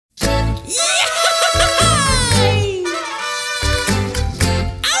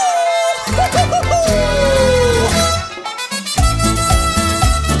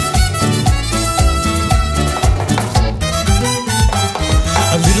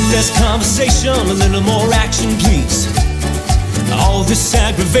less conversation, a little more action, please. All this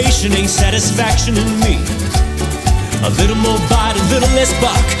aggravation ain't satisfaction in me. A little more bite, a little less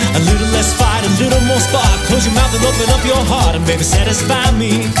bark, a little less fight, a little more spark. Close your mouth and open up your heart, and baby, satisfy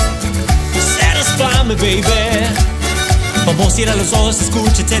me. Satisfy me, baby. Vamos, cierra los ojos,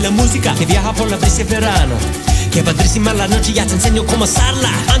 escúchate la música que viaja por la brisa de verano. Que padrísima la noche, ya te enseño cómo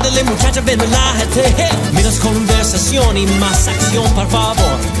hacerla. Ándale, muchacha, ven, relájate. Hey. Menos conversación y más acción, por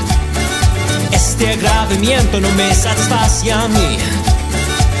favor. Este agravamiento no me satisface a mí.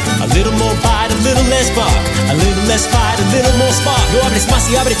 A little more bite, a little less bark, a little less fight, a little more spark. No hables más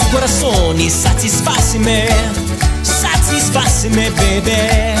y abre tu corazón y satisfáceme. Satisfáceme,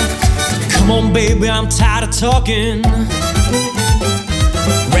 baby. Come on, baby, I'm tired of talking.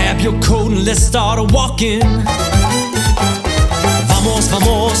 Grab your coat and let's start a walking. Vamos,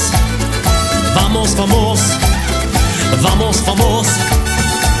 vamos, vamos, vamos, vamos, vamos.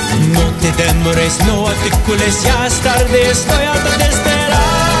 No te demores, no articules, ya es tarde, estoy harta de esperar.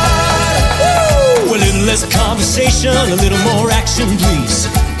 A little less conversation, a little more action, please.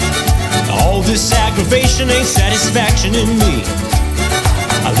 All this aggravation ain't satisfaction in me.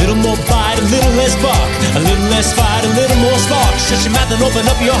 A little more bite, a little less bark, a little less fight, a little more spark. Shut your mouth and open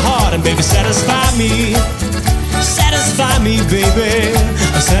up your heart, and baby, satisfy me. Satisfy me, baby.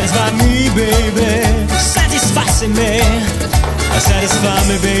 Satisfy me, baby. Satisfáceme. Satisfy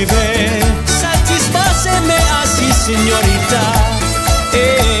me, baby. Satisfáceme así, señorita.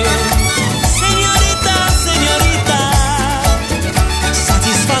 Señorita, señorita.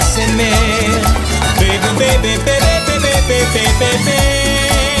 Satisfáceme. Baby, baby, baby, baby, baby, baby.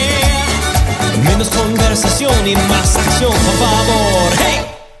 Menos conversación y más acción, por favor. Hey.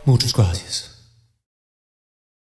 Muchas gracias.